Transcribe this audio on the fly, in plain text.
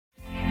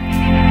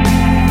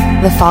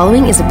The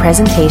following is a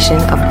presentation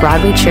of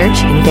Broadway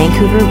Church in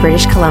Vancouver,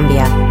 British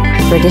Columbia.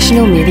 For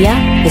additional media,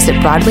 visit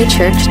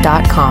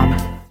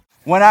broadwaychurch.com.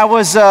 When I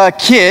was a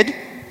kid,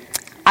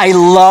 I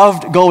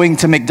loved going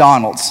to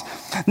McDonald's.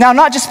 Now,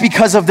 not just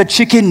because of the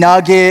chicken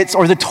nuggets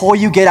or the toy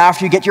you get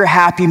after you get your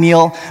Happy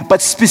Meal,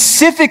 but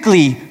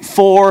specifically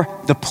for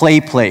the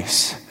play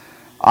place.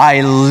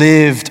 I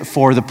lived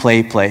for the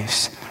play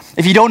place.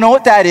 If you don't know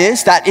what that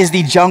is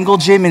the jungle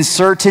gym in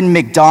certain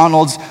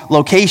McDonald's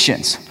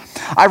locations.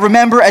 I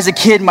remember as a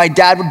kid, my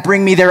dad would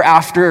bring me there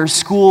after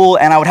school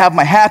and I would have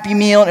my Happy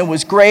Meal and it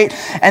was great.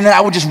 And then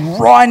I would just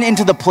run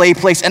into the play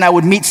place and I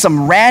would meet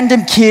some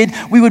random kid.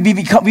 We would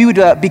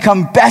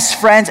become best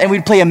friends and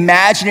we'd play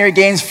imaginary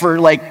games for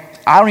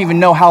I don't even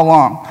know how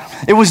long.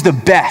 It was the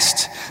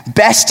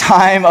best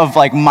time of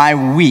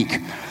my week.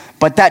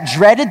 But that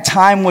dreaded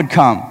time would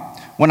come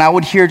when I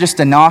would hear just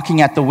a knocking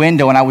at the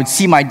window and I would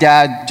see my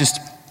dad just,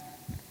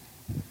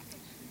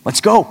 let's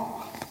go.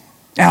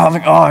 And I was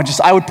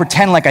like, I would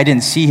pretend like I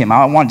didn't see him.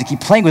 I wanted to keep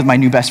playing with my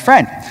new best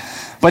friend.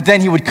 But then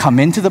he would come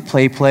into the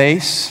play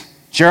place.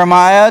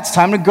 Jeremiah, it's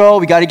time to go.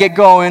 We got to get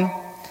going.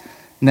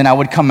 And then I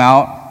would come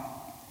out.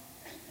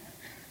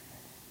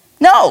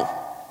 No,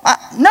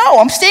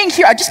 I'm staying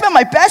here. I just met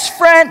my best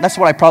friend. That's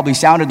what I probably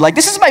sounded like.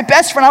 This is my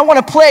best friend. I want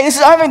to play.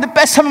 I'm having the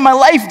best time of my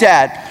life,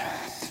 Dad.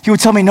 He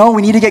would tell me, no,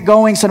 we need to get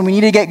going, son. We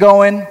need to get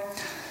going.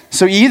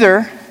 So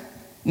either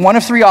one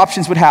of three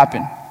options would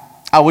happen.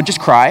 I would just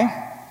cry.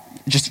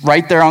 Just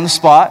right there on the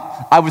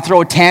spot. I would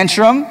throw a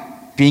tantrum,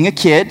 being a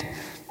kid,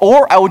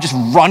 or I would just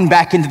run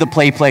back into the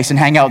play place and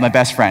hang out with my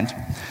best friend.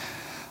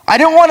 I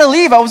didn't want to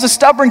leave. I was a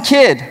stubborn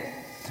kid.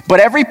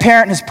 But every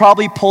parent has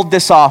probably pulled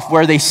this off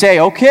where they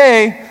say,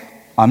 okay,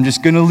 I'm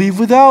just going to leave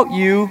without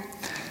you.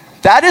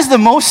 That is the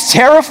most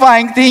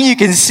terrifying thing you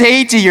can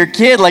say to your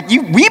kid.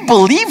 We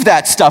believe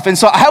that stuff. And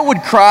so I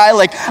would cry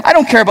I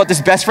don't care about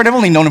this best friend. I've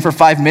only known him for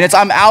 5 minutes.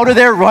 I'm out of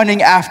there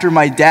running after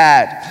my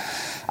dad.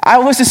 I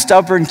was a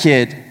stubborn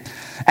kid.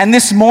 And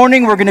this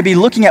morning, we're going to be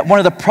looking at one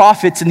of the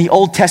prophets in the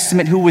Old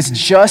Testament who was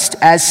just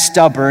as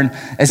stubborn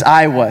as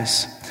I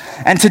was.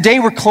 And today,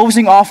 we're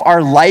closing off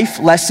our life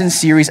lesson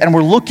series, and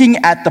we're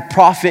looking at the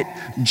prophet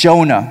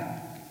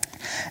Jonah.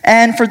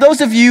 And for those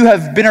of you who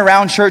have been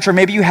around church, or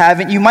maybe you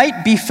haven't, you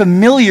might be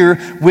familiar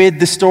with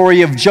the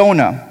story of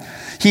Jonah.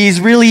 He's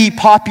really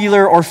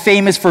popular or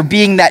famous for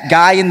being that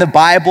guy in the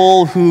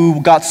Bible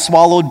who got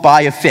swallowed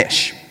by a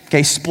fish.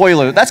 Okay,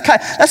 spoiler. That's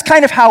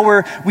kind of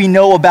how we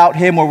know about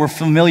him or we're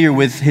familiar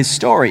with his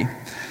story.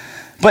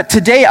 But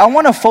today, I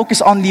want to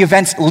focus on the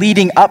events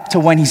leading up to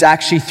when he's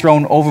actually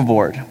thrown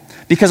overboard.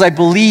 Because I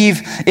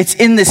believe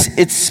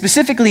it's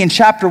specifically in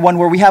chapter 1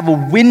 where we have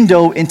a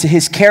window into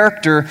his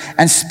character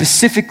and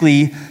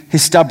specifically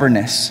his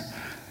stubbornness.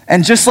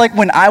 And just like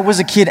when I was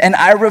a kid and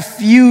I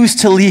refused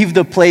to leave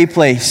the play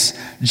place,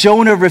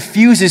 Jonah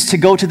refuses to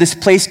go to this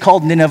place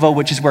called Nineveh,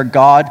 which is where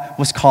God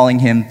was calling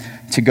him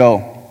to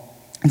go.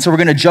 And so we're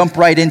going to jump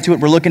right into it.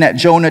 We're looking at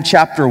Jonah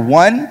chapter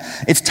 1.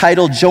 It's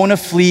titled, Jonah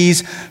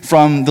Flees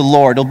from the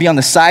Lord. It'll be on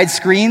the side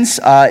screens,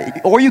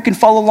 or you can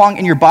follow along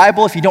in your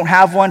Bible. If you don't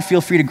have one,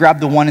 feel free to grab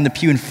the one in the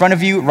pew in front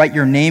of you, write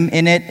your name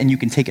in it, and you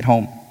can take it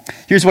home.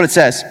 Here's what it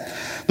says.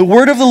 The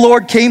word of the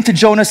Lord came to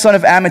Jonah, son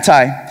of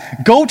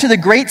Amittai. Go to the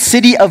great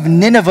city of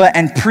Nineveh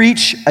and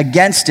preach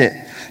against it,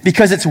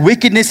 because its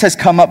wickedness has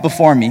come up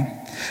before me.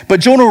 But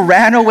Jonah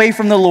ran away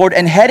from the Lord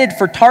and headed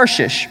for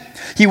Tarshish.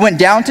 He went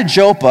down to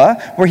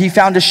Joppa, where he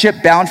found a ship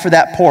bound for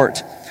that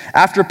port.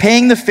 After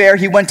paying the fare,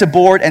 he went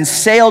aboard and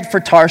sailed for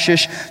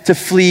Tarshish to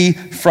flee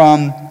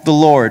from the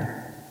Lord.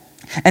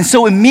 And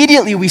so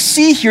immediately we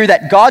see here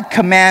that God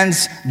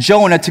commands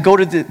Jonah to go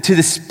to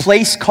this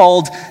place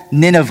called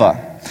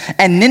Nineveh.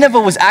 And Nineveh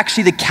was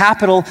actually the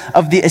capital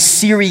of the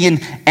Assyrian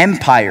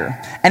Empire.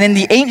 And in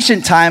the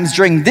ancient times,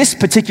 during this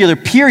particular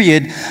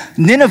period,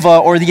 Nineveh,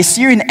 or the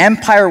Assyrian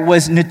Empire,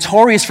 was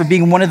notorious for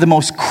being one of the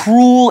most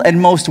cruel and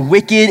most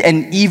wicked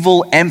and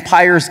evil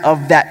empires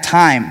of that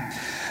time.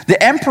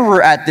 The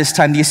emperor at this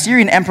time, the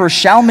Assyrian emperor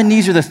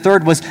Shalmaneser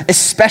III, was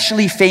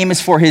especially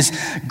famous for his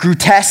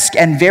grotesque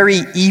and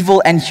very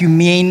evil and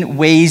humane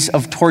ways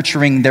of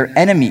torturing their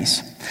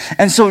enemies.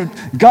 And so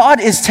God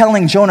is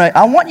telling Jonah,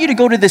 I want you to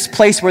go to this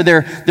place where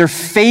they're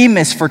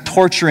famous for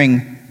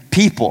torturing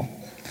people.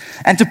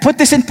 And to put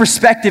this in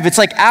perspective, it's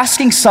like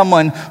asking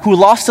someone who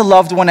lost a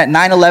loved one at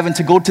 9/11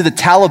 to go to the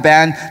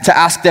Taliban to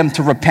ask them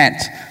to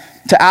repent,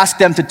 to ask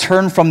them to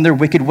turn from their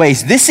wicked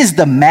ways. This is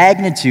the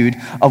magnitude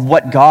of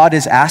what God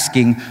is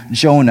asking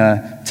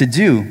Jonah to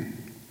do.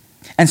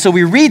 And so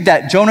we read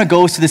that Jonah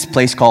goes to this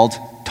place called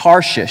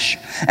Tarshish.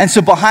 And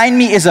so behind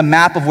me is a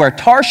map of where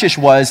Tarshish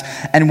was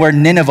and where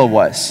Nineveh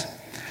was.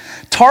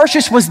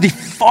 Tarshish was the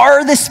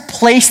farthest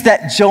place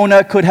that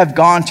Jonah could have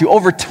gone to,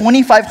 over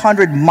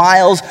 2,500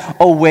 miles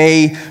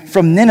away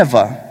from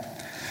Nineveh.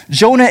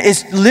 Jonah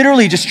is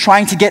literally just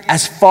trying to get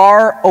as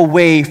far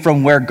away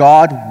from where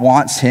God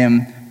wants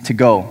him to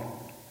go.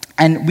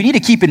 And we need to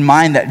keep in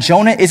mind that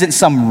Jonah isn't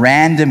some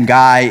random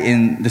guy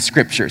in the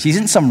scriptures. He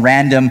isn't some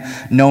random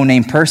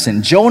no-name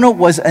person. Jonah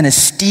was an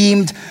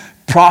esteemed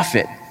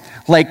prophet.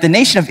 Like the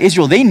nation of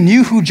Israel, they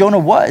knew who Jonah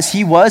was.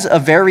 He was a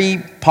very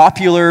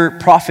popular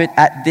prophet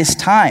at this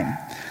time.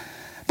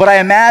 But I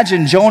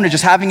imagine Jonah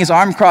just having his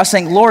arm crossed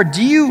saying, Lord,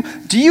 do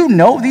you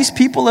know these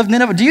people of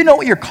Nineveh? Do you know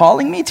what you're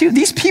calling me to?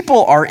 These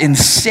people are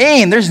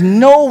insane. There's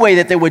no way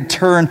that they would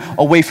turn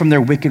away from their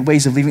wicked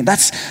ways of living.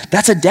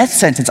 That's a death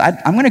sentence.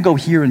 I'm going to go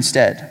here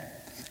instead.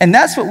 And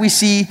that's what we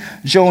see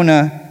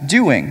Jonah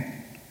doing.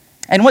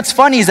 And what's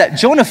funny is that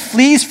Jonah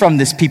flees from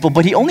this people,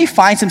 but he only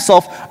finds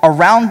himself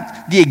around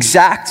the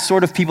exact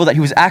sort of people that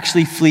he was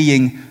actually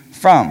fleeing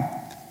from.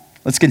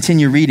 Let's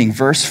continue reading,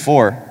 verse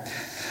 4.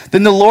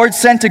 Then the Lord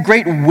sent a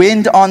great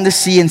wind on the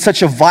sea, and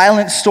such a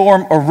violent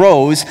storm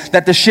arose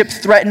that the ship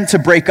threatened to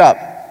break up.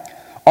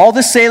 All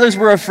the sailors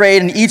were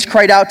afraid, and each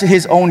cried out to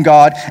his own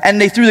God, and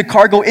they threw the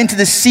cargo into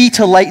the sea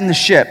to lighten the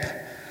ship.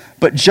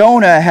 But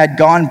Jonah had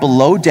gone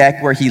below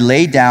deck, where he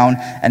lay down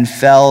and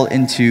fell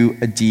into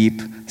a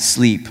deep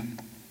sleep.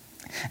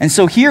 And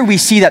so here we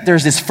see that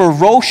there's this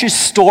ferocious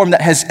storm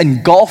that has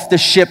engulfed the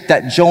ship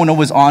that Jonah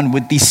was on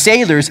with these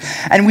sailors.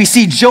 And we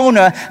see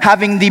Jonah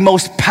having the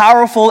most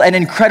powerful and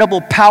incredible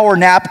power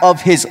nap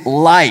of his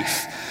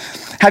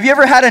life. Have you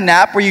ever had a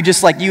nap where you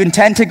just you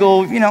intend to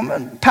go,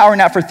 power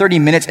nap for 30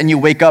 minutes and you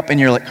wake up and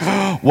you're like,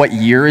 oh, what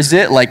year is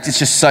it? It's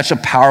just such a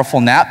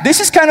powerful nap. This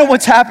is kind of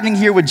what's happening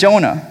here with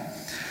Jonah.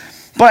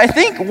 But I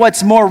think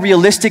what's more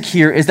realistic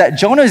here is that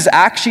Jonah is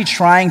actually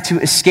trying to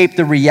escape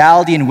the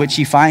reality in which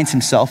he finds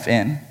himself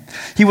in.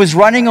 He was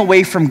running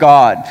away from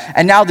God,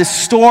 and now this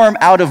storm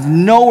out of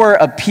nowhere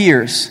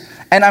appears.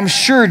 And I'm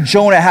sure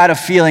Jonah had a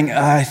feeling,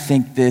 I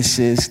think this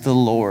is the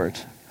Lord.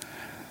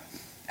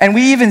 And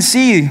we even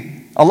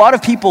see a lot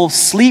of people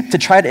sleep to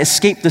try to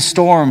escape the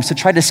storms, to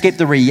try to escape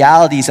the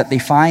realities that they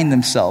find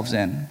themselves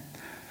in,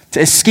 to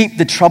escape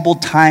the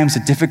troubled times, the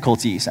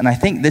difficulties. And I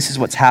think this is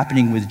what's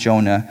happening with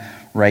Jonah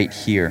right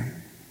here.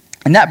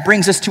 And that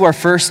brings us to our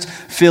first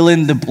fill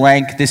in the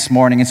blank this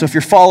morning. And so if you're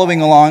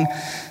following along,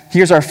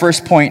 here's our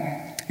first point.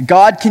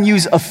 God can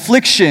use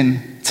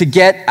affliction to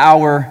get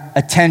our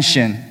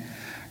attention.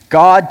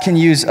 God can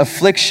use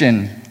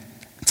affliction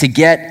to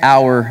get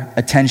our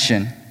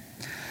attention.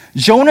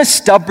 Jonah's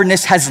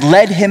stubbornness has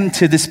led him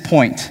to this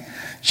point.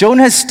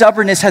 Jonah's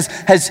stubbornness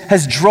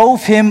has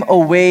drove him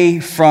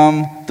away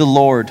from the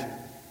Lord.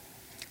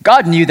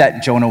 God knew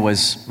that Jonah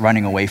was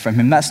running away from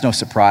him. That's no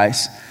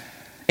surprise.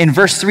 In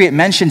verse 3, it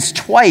mentions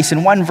twice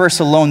in one verse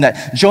alone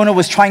that Jonah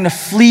was trying to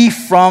flee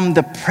from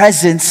the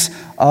presence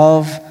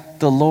of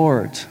the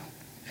Lord.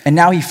 And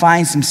now he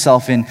finds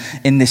himself in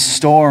this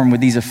storm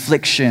with these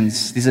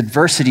afflictions, these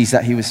adversities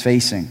that he was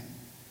facing.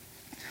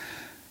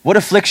 What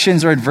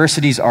afflictions or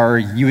adversities are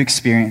you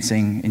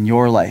experiencing in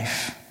your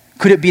life?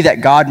 Could it be that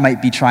God might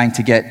be trying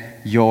to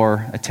get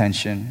your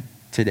attention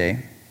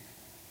today?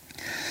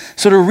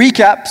 So to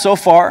recap so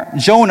far,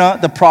 Jonah,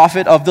 the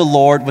prophet of the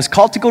Lord, was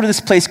called to go to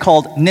this place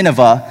called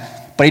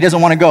Nineveh, but he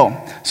doesn't want to go.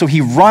 So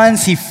he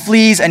runs, he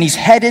flees, and he's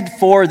headed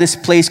for this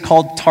place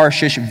called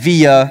Tarshish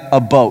via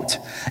a boat.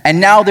 And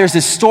now there's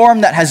this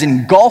storm that has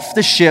engulfed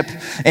the ship.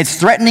 It's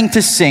threatening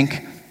to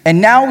sink. And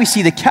now we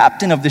see the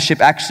captain of the ship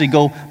actually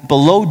go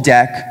below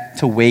deck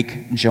to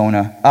wake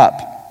Jonah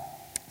up.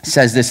 It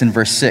says this in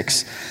verse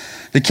 6.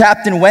 The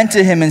captain went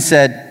to him and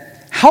said,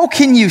 "How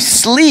can you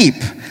sleep?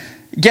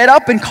 Get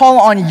up and call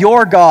on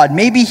your God.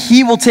 Maybe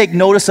he will take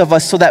notice of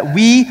us so that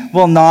we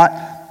will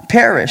not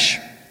perish."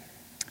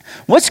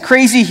 What's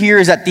crazy here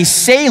is that these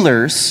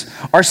sailors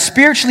are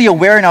spiritually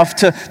aware enough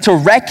to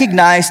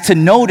recognize, to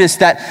notice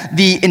that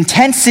the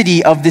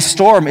intensity of this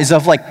storm is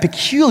of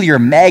peculiar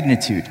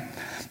magnitude.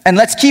 And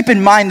let's keep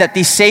in mind that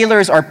these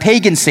sailors are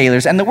pagan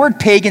sailors, and the word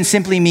pagan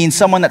simply means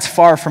someone that's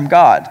far from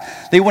God.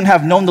 They wouldn't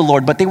have known the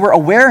Lord, but they were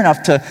aware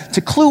enough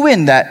to clue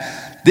in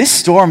that this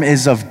storm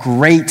is of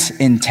great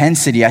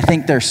intensity. I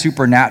think there's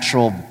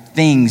supernatural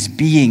things,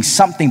 beings,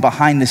 something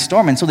behind this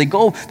storm. And so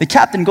the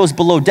captain goes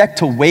below deck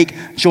to wake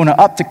Jonah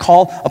up, to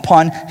call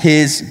upon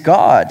his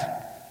God.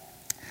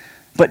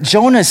 But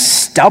Jonah's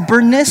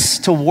stubbornness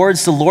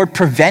towards the Lord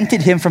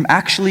prevented him from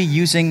actually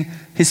using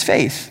his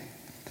faith.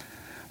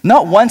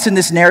 Not once in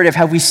this narrative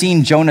have we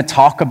seen Jonah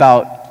talk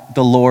about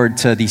the Lord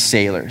to these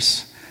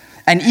sailors.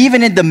 And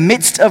even in the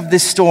midst of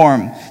this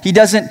storm, he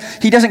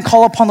doesn't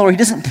call upon the Lord. He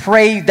doesn't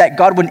pray that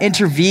God would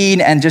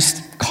intervene and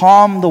just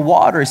calm the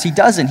waters. He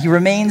doesn't. He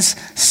remains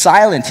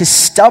silent. His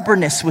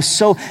stubbornness was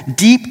so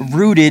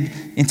deep-rooted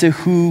into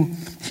who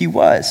he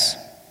was.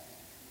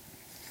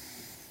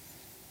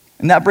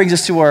 And that brings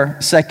us to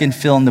our second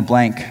fill in the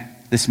blank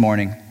this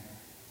morning.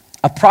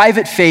 A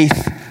private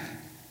faith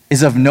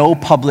is of no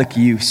public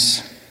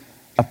use.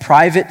 A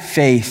private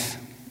faith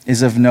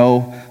is of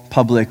no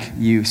public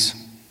use.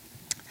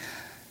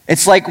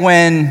 It's like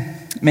when,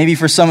 maybe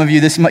for some of you,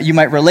 you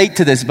might relate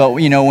to this, but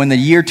when the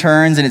year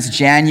turns and it's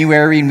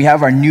January and we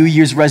have our New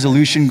Year's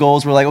resolution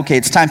goals, we're like, okay,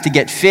 it's time to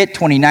get fit,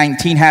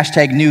 2019,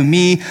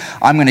 #NewMe.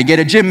 I'm going to get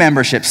a gym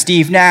membership.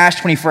 Steve Nash,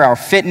 24-hour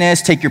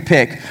fitness, take your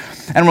pick.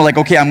 And we're like,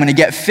 okay, I'm going to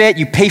get fit.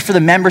 You pay for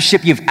the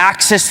membership. You have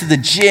access to the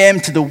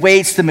gym, to the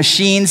weights, the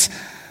machines,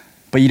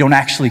 but you don't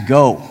actually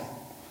go.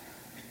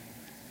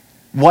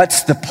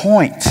 What's the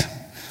point?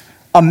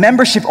 A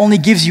membership only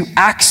gives you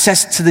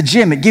access to the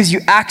gym. It gives you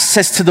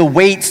access to the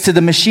weights, to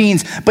the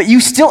machines, but you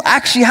still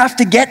actually have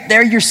to get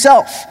there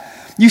yourself.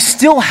 You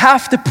still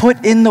have to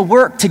put in the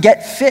work to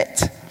get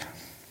fit.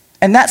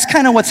 And that's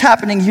kind of what's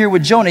happening here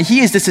with Jonah.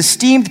 He is this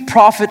esteemed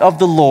prophet of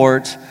the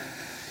Lord.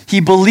 He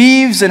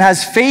believes and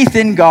has faith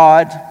in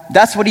God.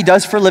 That's what he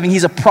does for a living.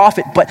 He's a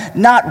prophet, but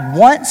not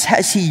once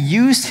has he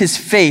used his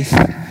faith,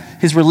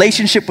 his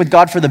relationship with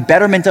God, for the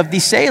betterment of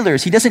these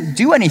sailors. He doesn't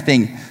do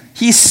anything.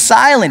 He's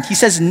silent. He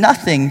says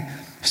nothing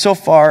so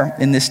far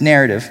in this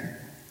narrative.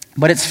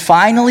 But it's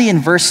finally in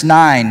verse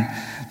 9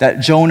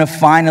 that Jonah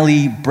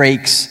finally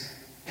breaks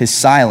his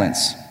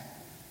silence.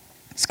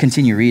 Let's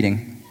continue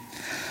reading.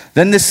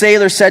 Then the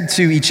sailors said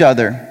to each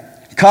other,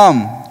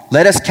 "Come,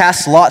 let us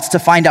cast lots to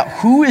find out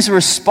who is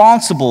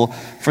responsible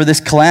for this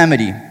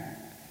calamity."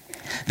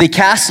 They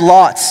cast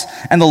lots,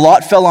 and the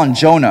lot fell on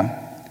Jonah.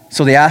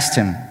 So they asked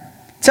him,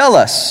 "Tell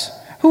us,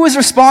 who is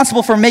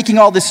responsible for making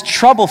all this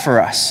trouble for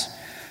us?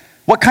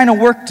 What kind of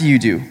work do you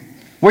do?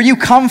 Where you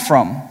come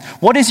from?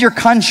 What is your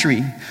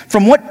country?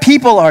 From what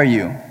people are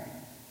you?"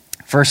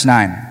 Verse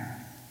 9,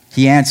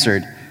 he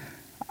answered,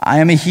 "I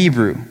am a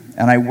Hebrew,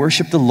 and I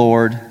worship the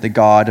Lord, the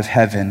God of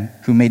heaven,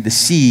 who made the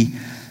sea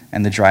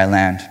and the dry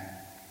land."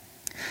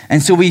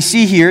 And so we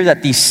see here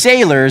that these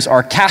sailors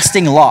are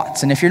casting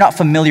lots. And if you're not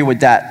familiar with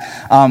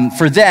that,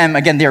 for them,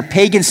 again, they're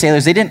pagan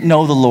sailors. They didn't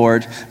know the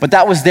Lord, but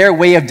that was their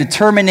way of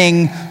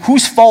determining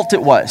whose fault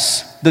it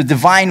was, the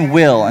divine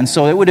will. And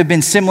so it would have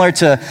been similar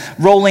to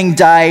rolling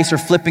dice or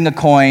flipping a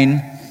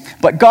coin.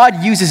 But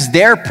God uses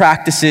their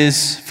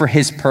practices for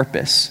his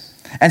purpose.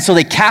 And so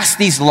they cast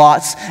these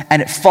lots,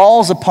 and it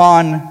falls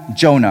upon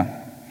Jonah.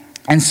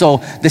 And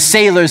so the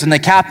sailors and the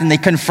captain, they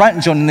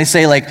confront Jonah, and they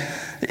say, like,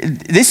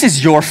 "This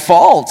is your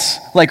fault.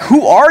 Like,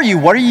 who are you?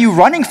 What are you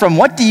running from?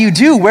 What do you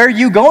do? Where are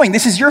you going?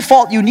 This is your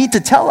fault. You need to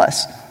tell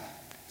us."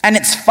 And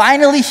it's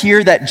finally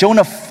here that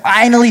Jonah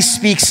finally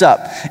speaks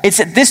up. It's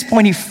at this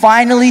point he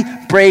finally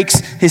breaks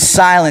his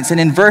silence. And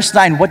in verse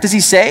 9, what does he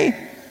say?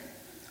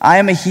 "I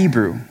am a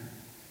Hebrew."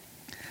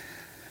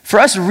 For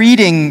us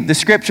reading the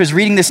scriptures,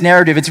 reading this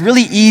narrative, it's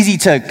really easy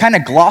to kind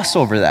of gloss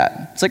over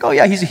that. It's like, oh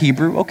yeah, he's a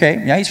Hebrew.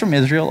 Okay. Yeah, he's from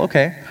Israel.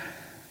 Okay.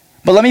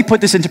 But let me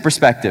put this into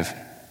perspective.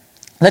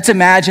 Let's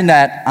imagine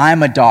that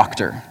I'm a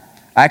doctor.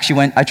 I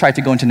tried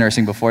to go into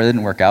nursing before. It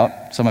didn't work out,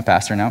 so I'm a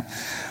pastor now.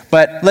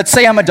 But let's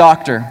say I'm a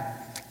doctor,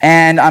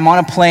 and I'm on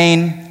a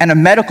plane, and a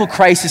medical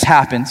crisis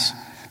happens.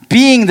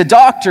 Being the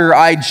doctor,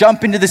 I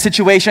jump into the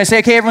situation. I say,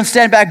 "Okay, everyone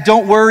stand back.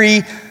 Don't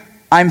worry.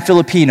 I'm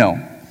Filipino."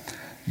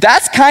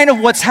 That's kind of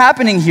what's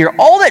happening here.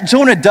 All that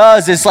Jonah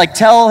does is like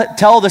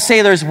tell the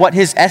sailors what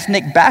his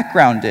ethnic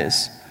background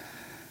is.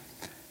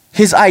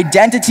 His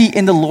identity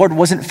in the Lord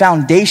wasn't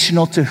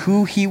foundational to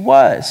who he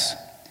was.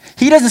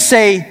 He doesn't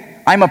say,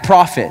 "I'm a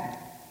prophet,"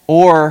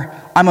 or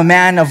 "I'm a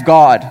man of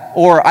God,"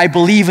 or "I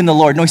believe in the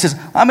Lord." No, he says,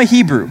 "I'm a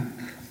Hebrew."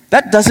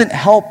 That doesn't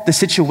help the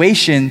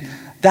situation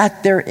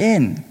that they're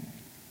in.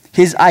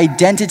 His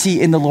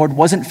identity in the Lord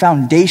wasn't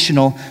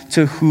foundational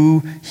to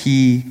who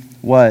he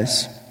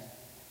was.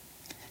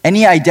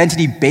 Any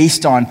identity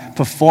based on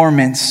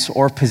performance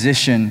or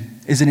position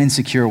is an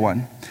insecure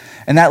one.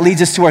 And that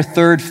leads us to our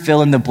third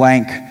fill in the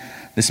blank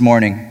this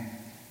morning.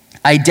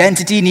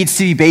 Identity needs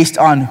to be based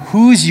on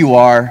whose you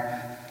are,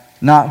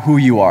 not who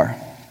you are.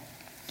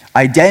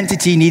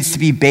 Identity needs to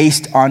be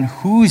based on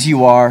whose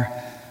you are,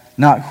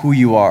 not who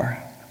you are.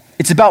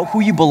 It's about who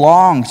you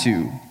belong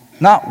to,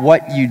 not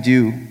what you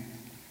do.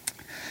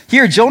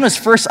 Here, Jonah's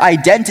first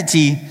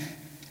identity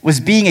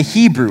was being a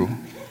Hebrew,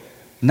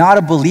 not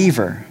a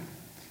believer.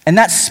 And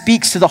that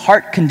speaks to the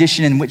heart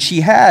condition in which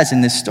he has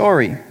in this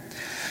story.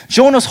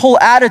 Jonah's whole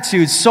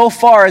attitude so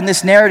far in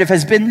this narrative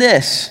has been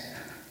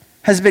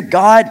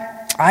God,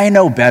 I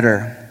know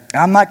better.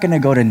 I'm not going to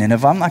go to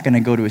Nineveh. I'm not going to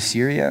go to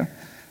Assyria.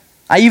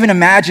 I even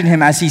imagine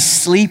him as he's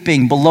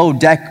sleeping below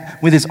deck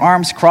with his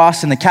arms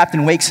crossed, and the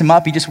captain wakes him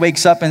up. He just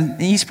wakes up, and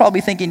he's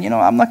probably thinking,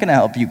 I'm not going to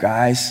help you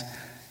guys.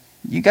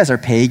 You guys are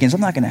pagans.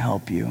 I'm not going to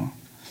help you.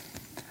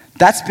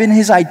 That's been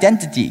his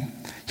identity.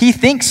 He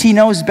thinks he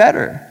knows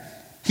better.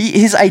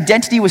 His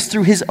identity was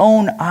through his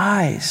own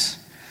eyes.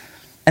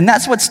 And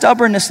that's what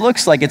stubbornness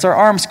looks like. It's our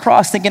arms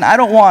crossed, thinking, I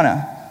don't want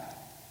to.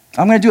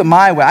 I'm going to do it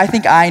my way. I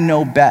think I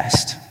know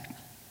best.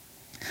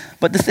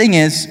 But the thing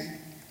is,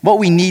 what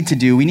we need to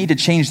do, we need to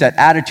change that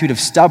attitude of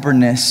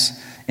stubbornness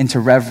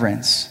into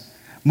reverence.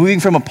 Moving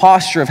from a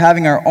posture of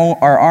having our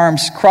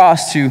arms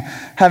crossed to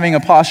having a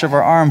posture of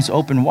our arms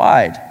open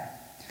wide.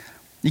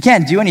 You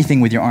can't do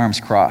anything with your arms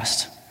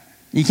crossed.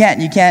 You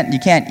can't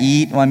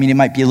eat. Well, it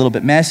might be a little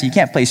bit messy. You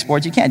can't play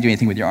sports. You can't do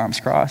anything with your arms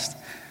crossed.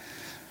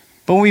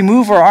 But when we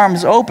move our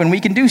arms open, we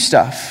can do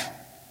stuff.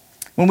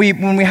 When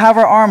we have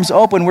our arms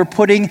open, we're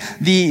putting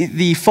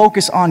the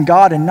focus on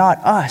God and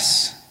not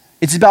us.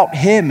 It's about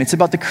Him. It's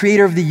about the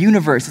creator of the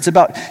universe. It's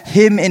about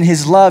Him and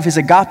His love, His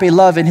agape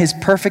love, and His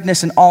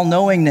perfectness and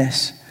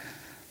all-knowingness.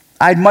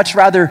 I'd much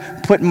rather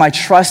put my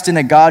trust in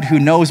a God who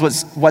knows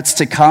what's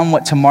to come,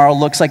 what tomorrow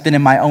looks like, than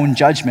in my own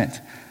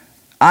judgment.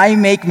 I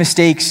make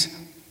mistakes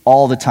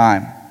all the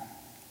time.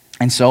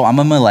 And so I'm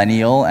a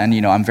millennial,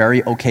 and I'm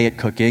very okay at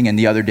cooking. And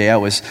the other day I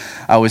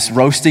was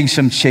roasting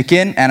some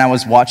chicken, and I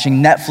was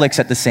watching Netflix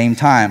at the same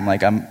time.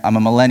 Like I'm a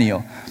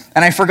millennial.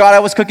 And I forgot I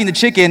was cooking the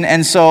chicken,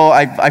 and so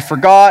I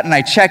forgot, and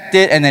I checked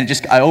it, and then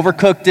I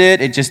overcooked it.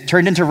 It just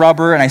turned into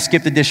rubber, and I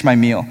skipped the dish my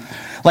meal.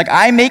 Like,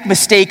 I make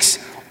mistakes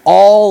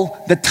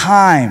all the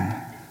time,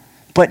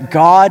 but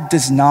God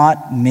does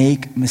not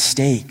make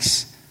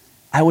mistakes.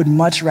 I would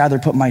much rather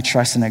put my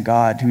trust in a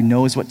God who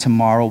knows what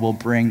tomorrow will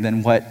bring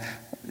than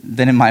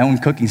in my own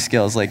cooking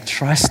skills. Like,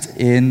 trust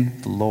in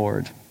the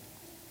Lord.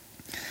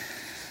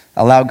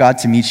 Allow God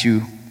to meet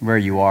you where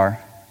you are.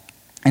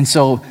 And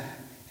so,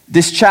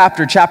 this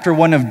chapter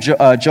 1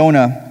 of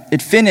Jonah,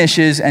 it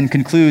finishes and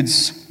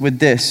concludes with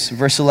this,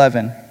 verse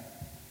 11.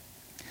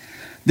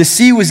 The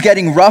sea was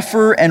getting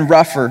rougher and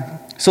rougher,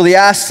 so they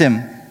asked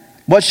him,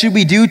 "What should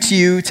we do to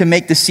you to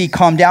make the sea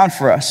calm down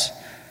for us?"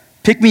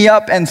 "Pick me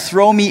up and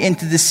throw me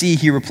into the sea,"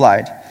 he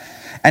replied,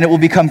 "and it will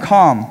become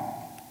calm.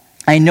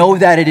 I know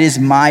that it is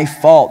my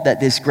fault that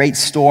this great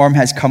storm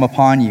has come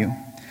upon you."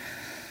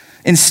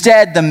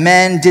 Instead, the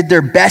men did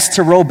their best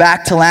to row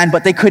back to land,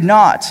 but they could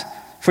not,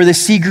 for the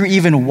sea grew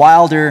even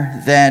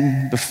wilder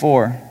than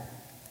before.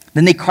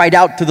 Then they cried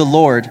out to the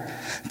Lord,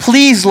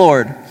 "Please,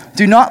 Lord,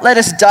 do not let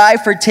us die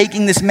for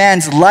taking this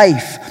man's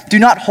life. Do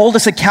not hold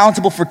us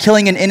accountable for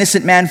killing an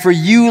innocent man, for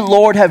you,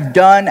 Lord, have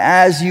done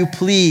as you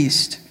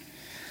pleased."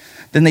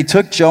 Then they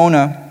took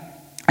Jonah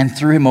and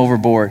threw him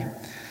overboard,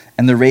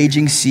 and the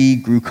raging sea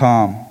grew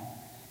calm.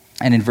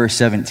 And in verse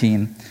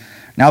 17,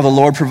 now the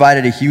Lord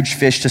provided a huge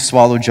fish to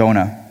swallow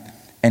Jonah,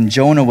 and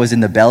Jonah was in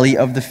the belly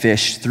of the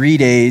fish 3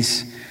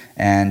 days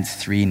and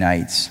 3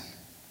 nights.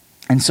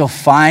 And so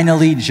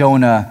finally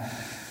Jonah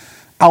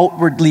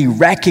outwardly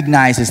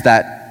recognizes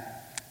that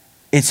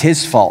it's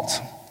his fault,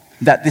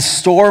 that this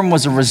storm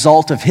was a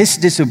result of his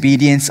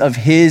disobedience, of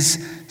his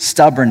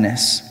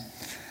stubbornness.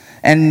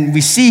 And we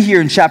see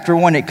here in chapter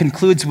 1, it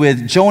concludes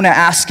with Jonah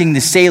asking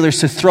the sailors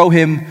to throw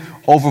him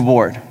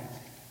overboard.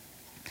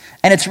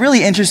 And it's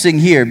really interesting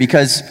here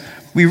because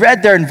we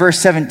read there in verse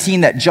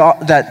 17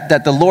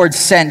 that the Lord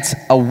sent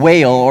a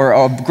whale or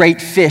a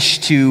great fish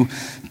to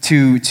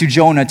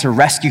Jonah to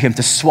rescue him,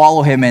 to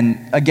swallow him,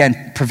 and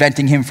again,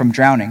 preventing him from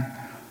drowning.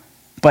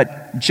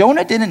 But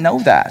Jonah didn't know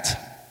that.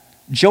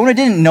 Jonah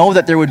didn't know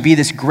that there would be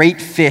this great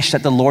fish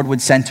that the Lord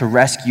would send to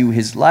rescue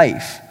his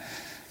life.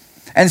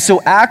 And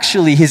so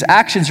actually, his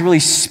actions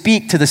really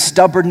speak to the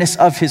stubbornness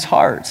of his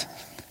heart.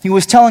 He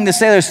was telling the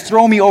sailors,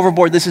 "Throw me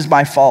overboard, this is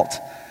my fault."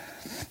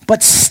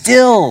 But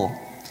still,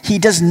 he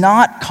does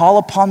not call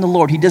upon the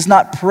Lord. He does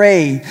not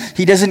pray.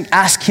 He doesn't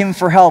ask him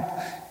for help.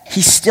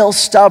 He's still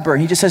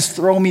stubborn. He just says,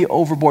 "Throw me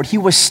overboard." He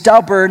was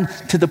stubborn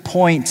to the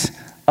point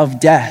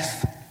of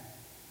death.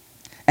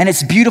 And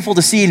it's beautiful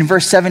to see in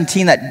verse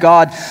 17 that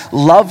God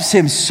loves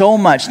him so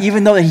much,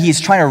 even though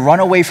he's trying to run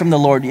away from the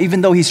Lord,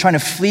 even though he's trying to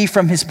flee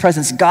from his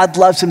presence, God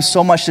loves him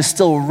so much to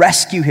still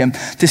rescue him,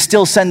 to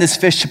still send this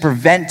fish to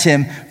prevent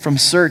him from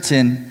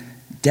certain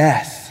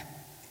death.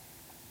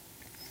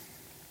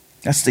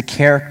 That's the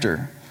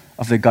character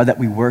of the God that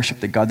we worship,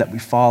 the God that we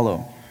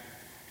follow.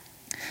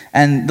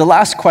 And the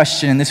last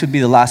question, and this would be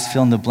the last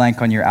fill in the blank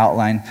on your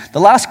outline, the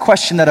last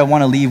question that I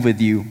want to leave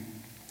with you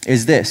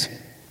is this.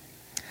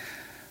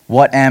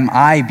 What am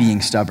I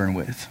being stubborn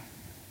with?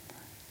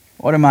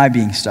 What am I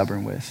being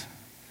stubborn with?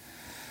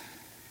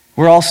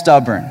 We're all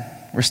stubborn.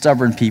 We're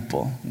stubborn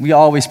people. We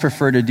always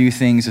prefer to do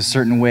things a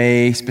certain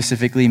way,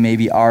 specifically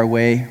maybe our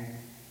way.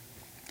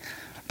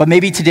 But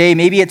maybe today,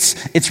 maybe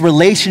it's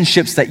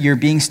relationships that you're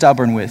being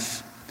stubborn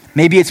with.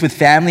 Maybe it's with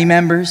family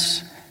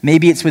members.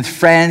 Maybe it's with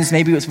friends.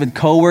 Maybe it's with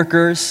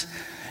coworkers.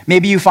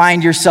 Maybe you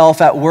find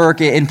yourself at work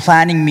in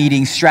planning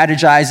meetings,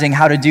 strategizing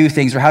how to do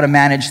things or how to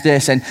manage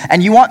this, and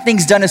you want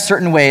things done a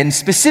certain way, and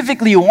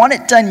specifically you want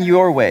it done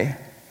your way.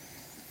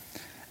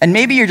 And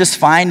maybe you're just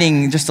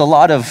finding just a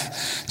lot of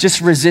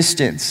just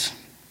resistance.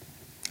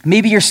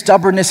 Maybe your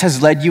stubbornness has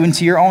led you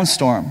into your own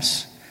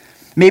storms.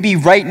 Maybe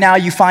right now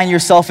you find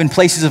yourself in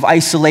places of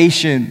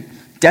isolation,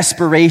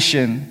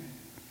 desperation,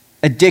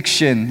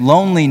 addiction,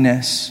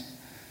 loneliness.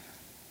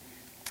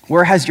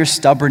 Where has your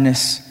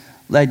stubbornness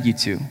led you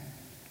to?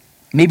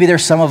 Maybe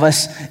there's some of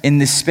us in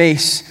this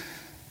space,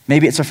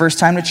 maybe it's our first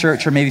time to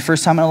church, or maybe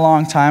first time in a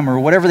long time, or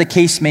whatever the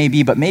case may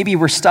be, but maybe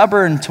we're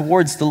stubborn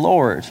towards the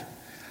Lord.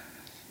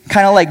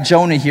 Kind of like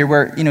Jonah here,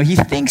 where he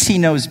thinks he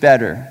knows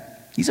better.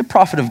 He's a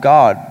prophet of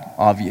God,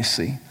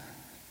 obviously.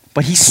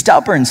 But he's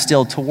stubborn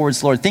still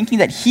towards the Lord, thinking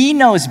that he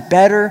knows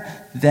better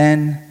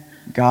than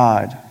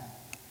God.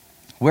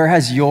 Where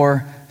has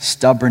your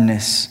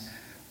stubbornness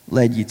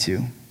led you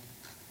to?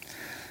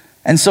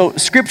 And so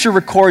Scripture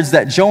records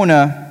that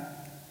Jonah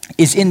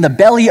is in the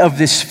belly of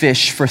this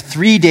fish for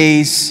 3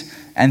 days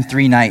and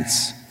 3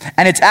 nights.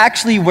 And it's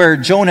actually where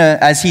Jonah,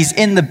 as he's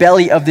in the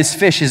belly of this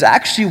fish, is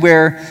actually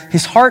where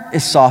his heart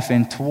is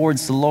softened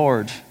towards the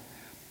Lord.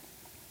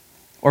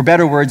 Or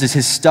better words, is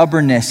his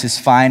stubbornness is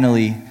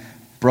finally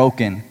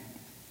broken.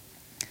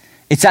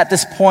 It's at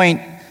this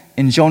point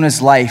in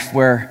Jonah's life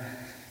where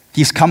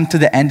he's come to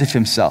the end of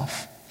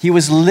himself. He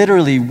was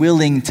literally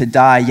willing to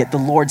die, yet the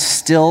Lord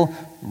still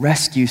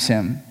rescues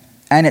him.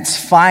 And it's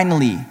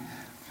finally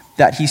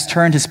that he's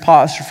turned his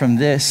posture from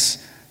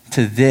this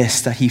to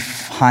this, that he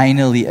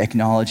finally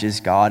acknowledges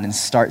God and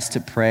starts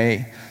to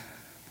pray.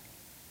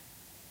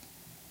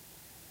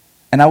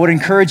 And I would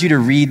encourage you to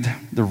read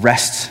the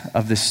rest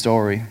of this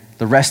story,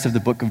 the rest of the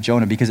book of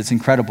Jonah, because it's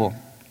incredible.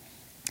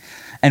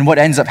 And what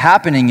ends up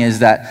happening is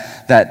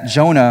that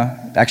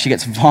Jonah actually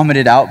gets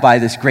vomited out by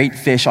this great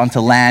fish onto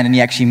land, and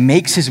he actually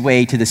makes his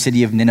way to the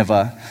city of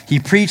Nineveh. He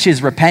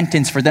preaches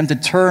repentance for them to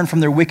turn from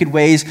their wicked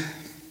ways,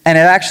 and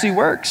it actually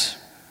works.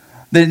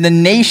 The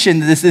nation,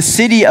 the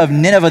city of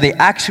Nineveh, they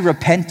actually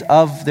repent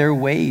of their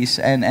ways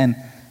and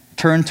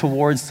turn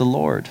towards the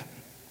Lord.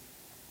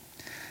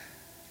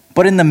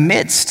 But in the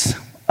midst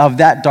of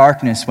that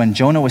darkness, when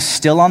Jonah was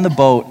still on the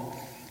boat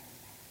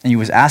and he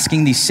was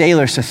asking these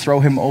sailors to throw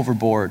him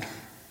overboard,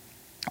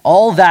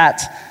 all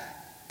that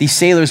these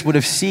sailors would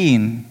have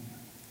seen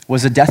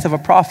was the death of a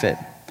prophet.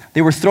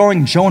 They were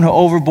throwing Jonah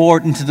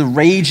overboard into the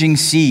raging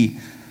sea.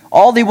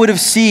 All they would have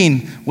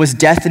seen was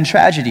death and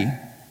tragedy.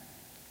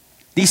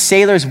 These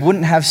sailors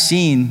wouldn't have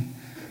seen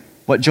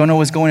what Jonah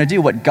was going to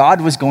do, what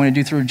God was going to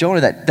do through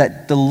Jonah,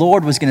 that the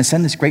Lord was going to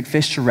send this great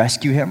fish to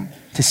rescue him,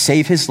 to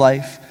save his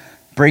life,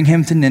 bring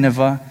him to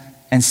Nineveh,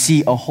 and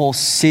see a whole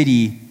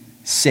city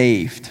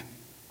saved.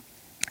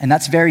 And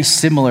that's very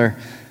similar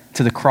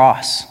to the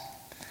cross.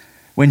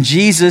 When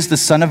Jesus, the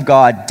Son of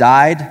God,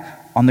 died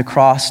on the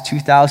cross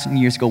 2,000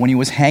 years ago, when he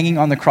was hanging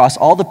on the cross,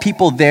 all the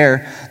people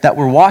there that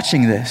were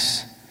watching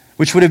this,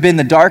 which would have been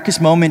the darkest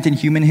moment in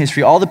human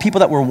history, all the people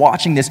that were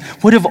watching this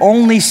would have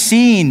only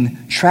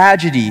seen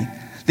tragedy.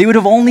 They would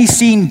have only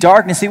seen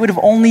darkness. They would have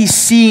only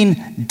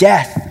seen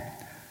death.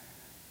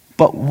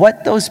 But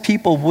what those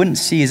people wouldn't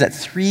see is that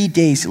 3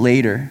 days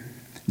later,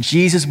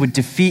 Jesus would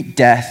defeat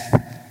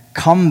death,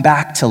 come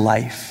back to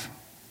life.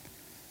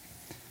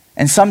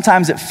 And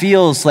sometimes it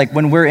feels like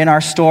when we're in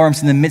our storms,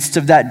 in the midst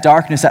of that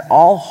darkness, that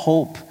all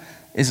hope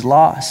is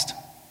lost.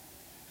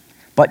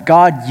 But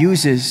God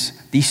uses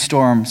these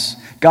storms.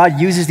 God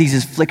uses these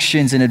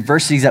afflictions and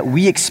adversities that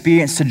we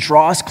experience to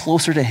draw us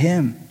closer to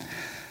Him,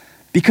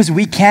 because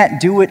we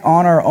can't do it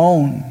on our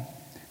own.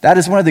 That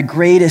is one of the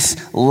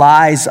greatest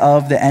lies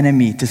of the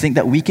enemy, to think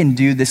that we can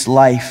do this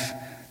life,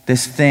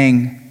 this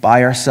thing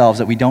by ourselves,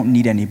 that we don't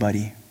need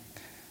anybody.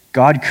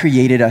 God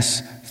created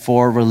us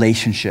for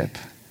relationship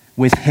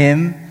with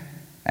Him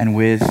and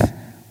with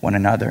one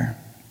another.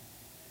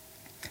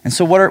 And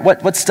so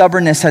what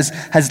stubbornness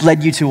has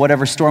led you to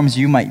whatever storms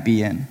you might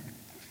be in?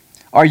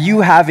 Are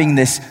you having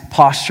this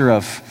posture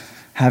of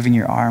having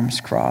your arms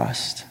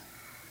crossed?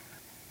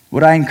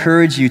 Would I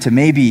encourage you to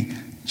maybe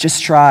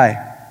just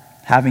try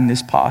having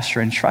this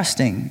posture and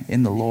trusting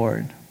in the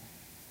Lord?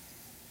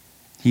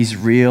 He's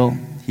real,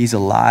 He's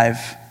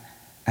alive,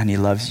 and He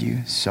loves you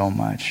so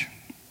much.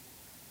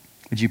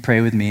 Would you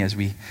pray with me as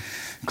we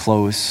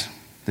close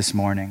this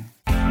morning?